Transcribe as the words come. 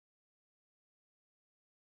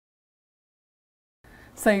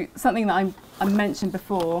So something that I mentioned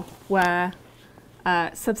before were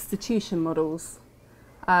substitution models.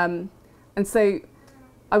 And so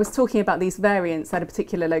I was talking about these variants at a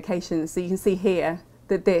particular location. So you can see here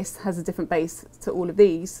that this has a different base to all of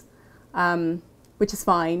these, which is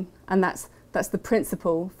fine. And that's the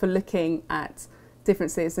principle for looking at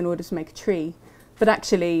differences in order to make a tree. But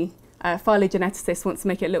actually, phylogeneticists want to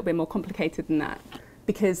make it a little bit more complicated than that,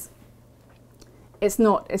 because it's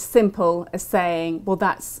not as simple as saying, well,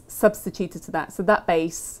 that's substituted to that. So that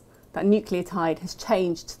base, that nucleotide, has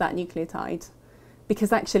changed to that nucleotide.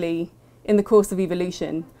 Because actually, in the course of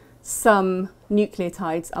evolution, some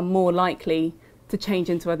nucleotides are more likely to change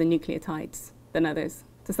into other nucleotides than others.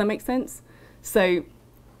 Does that make sense? So,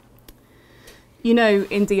 you know,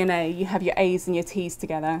 in DNA, you have your A's and your T's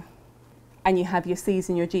together, and you have your C's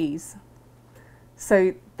and your G's.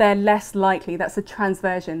 So they're less likely, that's a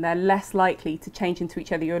transversion, they're less likely to change into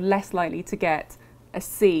each other. You're less likely to get a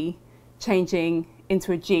C changing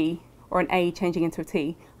into a G or an A changing into a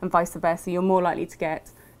T, and vice versa. You're more likely to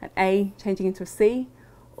get an A changing into a C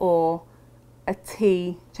or a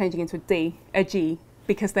T changing into a G,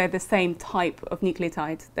 because they're the same type of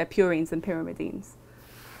nucleotide. They're purines and pyrimidines.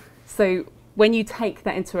 So when you take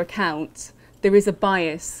that into account, there is a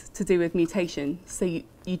bias to do with mutation. So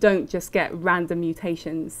you don't just get random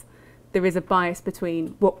mutations. There is a bias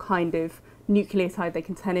between what kind of nucleotide they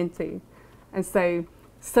can turn into. And so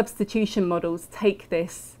substitution models take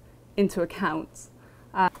this into account.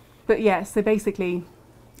 But yeah, so basically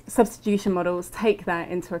substitution models take that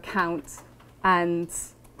into account, and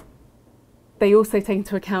they also take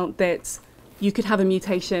into account that you could have a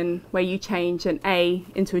mutation where you change an A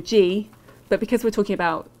into a G, but because we're talking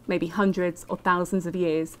about maybe hundreds or thousands of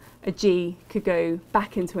years, a G could go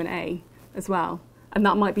back into an A as well, and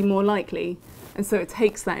that might be more likely. And so it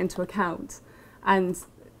takes that into account. And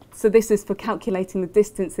so this is for calculating the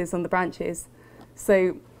distances on the branches.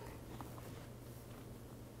 So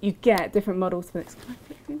you get different models for this. Can I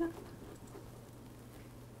click through that?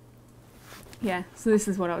 Yeah, so this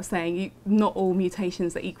is what I was saying. Not all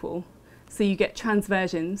mutations are equal. So you get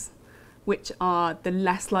transversions, which are the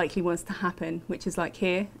less likely ones to happen, which is like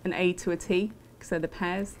here, an A to a T, because they're the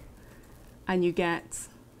pairs. And you get,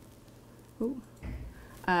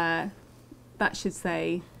 that should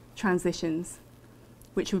say transitions,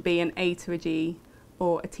 which would be an A to a G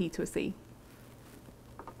or a T to a C.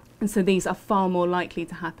 And so these are far more likely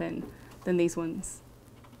to happen than these ones.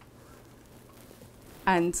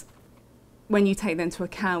 And when you take them into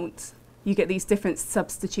account, you get these different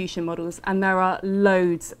substitution models, and there are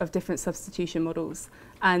loads of different substitution models.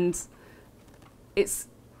 And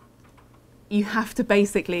you have to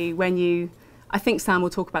basically, I think Sam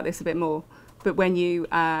will talk about this a bit more, but when you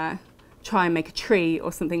try and make a tree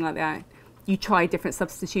or something like that, you try different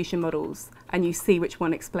substitution models and you see which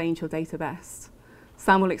one explains your data best.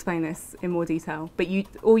 Sam will explain this in more detail, but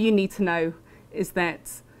all you need to know is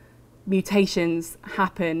that mutations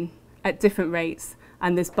happen at different rates,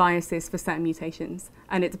 and there's biases for certain mutations,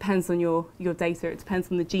 and it depends on your data. It depends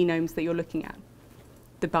on the genomes that you're looking at.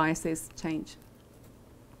 The biases change.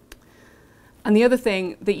 And the other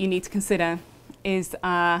thing that you need to consider is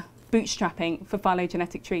bootstrapping for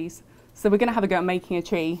phylogenetic trees. So we're going to have a go at making a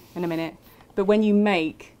tree in a minute, but when you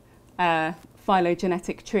make a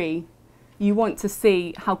phylogenetic tree, you want to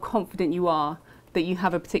see how confident you are that you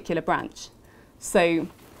have a particular branch. So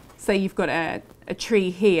say you've got a tree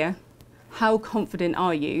here. How confident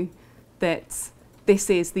are you that this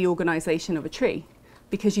is the organization of a tree?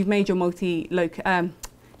 Because you've made your multiple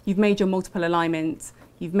alignment,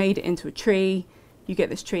 you've made it into a tree, you get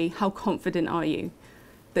this tree. How confident are you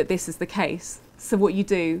that this is the case? So what you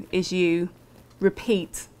do is you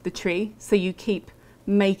repeat the tree. So you keep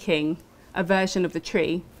making a version of the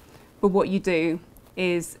tree. But what you do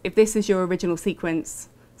is, if this is your original sequence,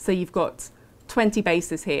 so you've got 20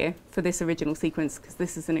 bases here for this original sequence, because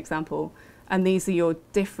this is an example, and these are your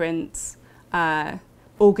different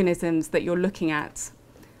organisms that you're looking at,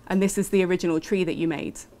 and this is the original tree that you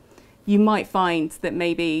made. You might find that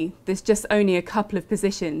maybe there's just only a couple of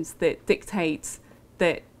positions that dictate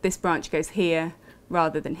that this branch goes here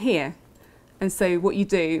rather than here. And so what you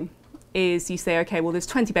do is you say, okay, well, there's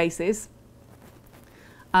 20 bases,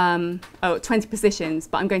 20 positions,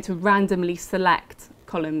 but I'm going to randomly select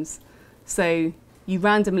columns. So you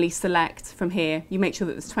randomly select from here, you make sure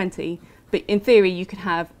that there's 20, but in theory you could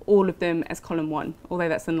have all of them as column 1, although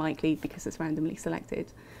that's unlikely because it's randomly selected.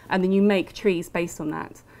 And then you make trees based on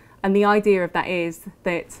that. And the idea of that is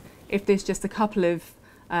that if there's just a couple of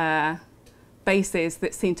bases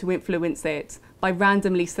that seem to influence it, by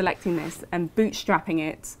randomly selecting this and bootstrapping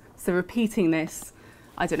it, so repeating this,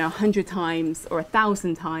 I don't know, 100 times or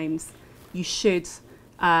 1,000 times, you should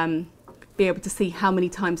be able to see how many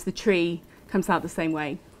times the tree comes out the same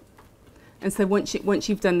way. And so once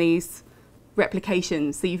you've done these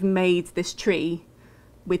replications, so you've made this tree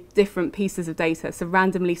with different pieces of data, so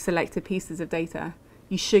randomly selected pieces of data,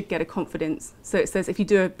 you should get a confidence. So it says if you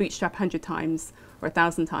do a bootstrap 100 times or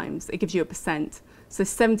 1,000 times, it gives you a percent. So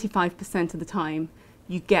 75% of the time,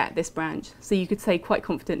 you get this branch. So you could say quite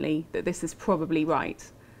confidently that this is probably right.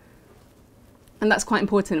 And that's quite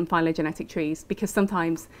important in phylogenetic trees, because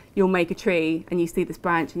sometimes you'll make a tree and you see this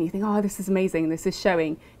branch and you think, oh, this is amazing. This is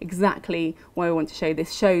showing exactly what I want to show.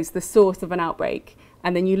 This shows the source of an outbreak.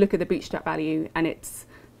 And then you look at the bootstrap value and it's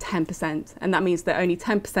 10%. And that means that only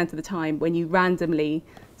 10% of the time when you randomly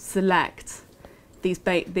select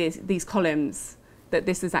these columns, that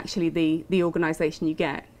this is actually the organization you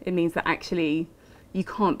get. It means that actually you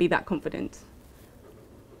can't be that confident.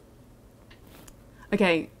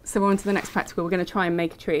 Okay, so we're on to the next practical. We're going to try and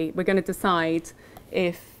make a tree. We're going to decide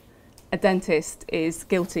if a dentist is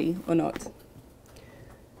guilty or not.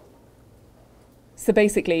 So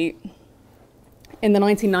basically, in the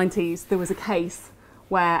 1990s, there was a case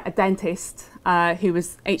where a dentist who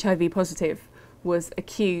was HIV positive was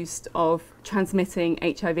accused of transmitting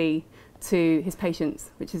HIV to his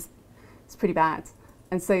patients, which is pretty bad.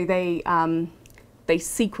 And so they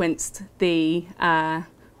sequenced the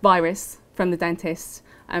virus from the dentist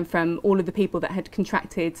and from all of the people that had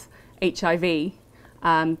contracted HIV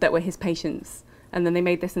that were his patients. And then they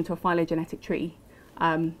made this into a phylogenetic tree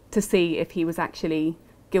to see if he was actually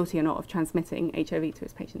guilty or not of transmitting HIV to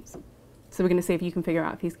his patients. So we're going to see if you can figure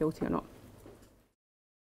out if he's guilty or not.